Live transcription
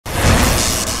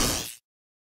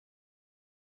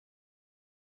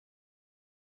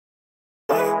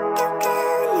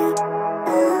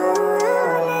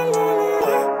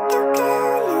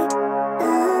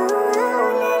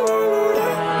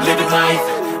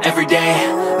life, everyday,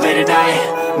 late at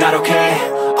night, not okay.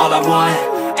 All I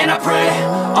want, and I pray,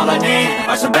 all I need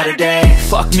are some better days.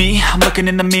 Fuck me, I'm looking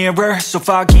in the mirror, so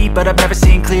foggy, but I've never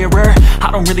seen clearer. I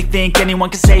don't really think anyone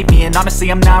can save me, and honestly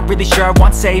I'm not really sure I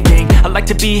want saving. I like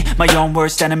to be my own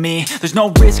worst enemy. There's no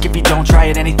risk if you don't try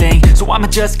at anything, so I'ma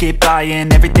just keep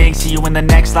buying everything. See you in the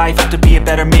next life, have to be a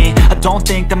better me. I don't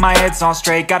think that my head's on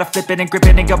straight, gotta flip it and grip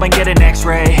it and go and get an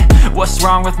x-ray. What's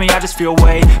wrong with me? I just feel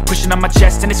weight pushing on my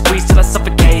chest and it squeezes till I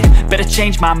suffocate. Better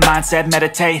change my mindset,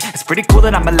 meditate. It's pretty cool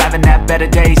that I'm alive and have better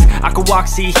days. I could walk,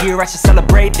 see, hear, I should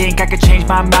celebrate. Think I could change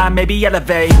my mind, maybe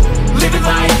elevate. Living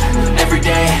life,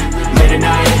 everyday, late at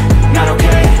night, not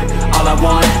okay. All I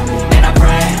want, and I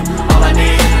pray, all I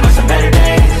need are some better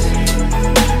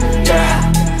days.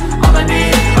 Yeah, all I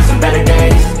need are some better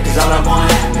days. Cause all I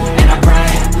want, and I pray,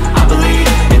 I believe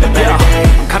in the better days.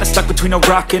 I'm kinda stuck between a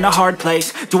rock and a hard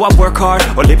place. Do I work hard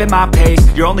or live at my pace?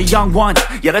 You're only young once,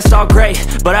 yeah that's all great,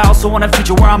 but I also want a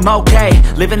future where I'm okay.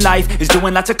 Living life is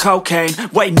doing lots of cocaine.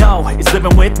 Wait no, it's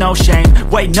living with no shame.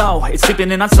 Wait no, it's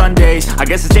sleeping in on Sundays. I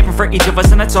guess it's different for each of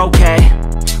us and that's okay.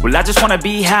 Well I just wanna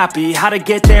be happy, how to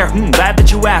get there? Glad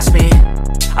that you asked me.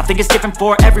 I think it's different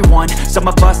for everyone. Some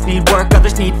of us need work,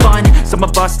 others need fun. Some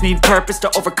of us need purpose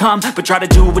to overcome. But try to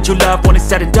do what you love when it's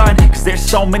said and done. Cause there's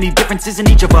so many differences in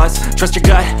each of us. Trust your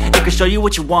gut, it can show you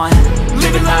what you want.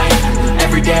 Living life,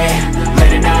 everyday,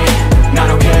 late at night, not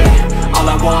okay. All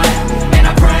I want, and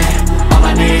I pray, all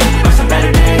I need are some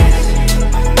better days.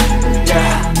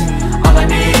 Yeah, all I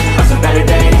need are some better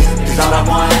days. Cause all I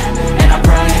want, and I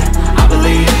pray, I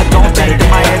believe. I don't think that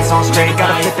my head's on straight.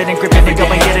 Gotta flip it and grip it and go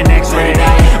and get an x-ray.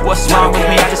 What's wrong with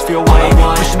me? I just feel weight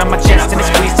pushing on my chest and it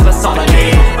squeezes till I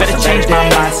suffocate. Better change my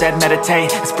mindset,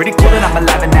 meditate. It's pretty cool that I'm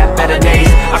alive and have better days.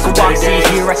 I could walk, see,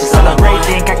 hear, I should celebrate.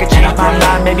 Think I could change my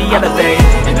mind, maybe elevate.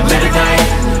 In the late at night,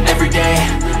 everyday,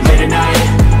 late at night,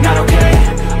 not okay.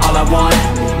 All I want,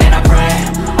 and I pray,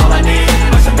 all I need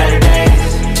are some better days.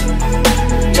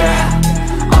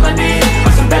 Yeah, all I need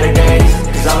are some better days.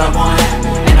 Cause all I want,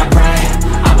 and I pray,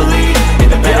 I believe in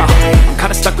the better days. I'm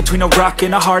kinda stuck between a rock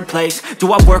and a hard place.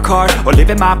 Do I work hard or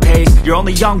live at my pace? You're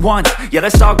only young once, yeah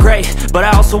that's all great, but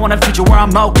I also want a future where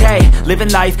I'm okay. Living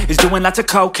life is doing lots of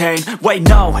cocaine. Wait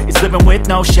no, it's living with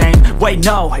no shame. Wait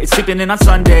no, it's sleeping in on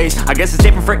Sundays. I guess it's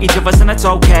different for each of us and that's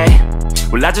okay.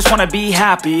 Well I just wanna be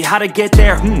happy, how to get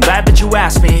there? Glad that you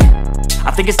asked me. I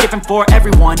think it's different for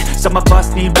everyone. Some of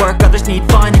us need work, others need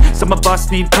fun. Some of us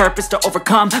need purpose to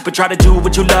overcome. But try to do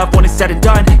what you love when it's said and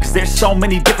done. Cause there's so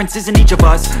many differences in each of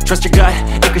us. Trust your gut,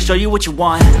 it can show you what you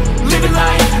want. Living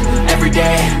life,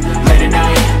 everyday, late at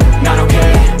night, not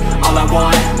okay. All I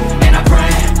want, and I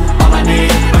pray, all I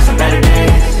need are some better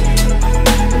days.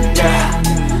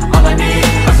 Yeah, all I need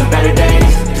are some better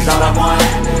days. Cause all I want,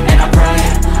 and I pray,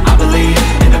 I believe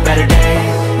in the better days.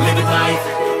 Living life,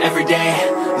 everyday,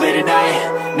 late at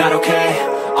night, not okay.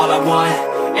 All I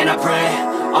want, and I pray,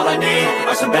 all I need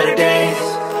are some better days.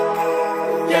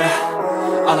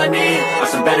 Yeah, all I need are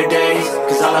some better days.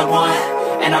 Cause all I want,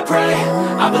 and I pray,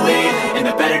 I believe in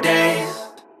the better days.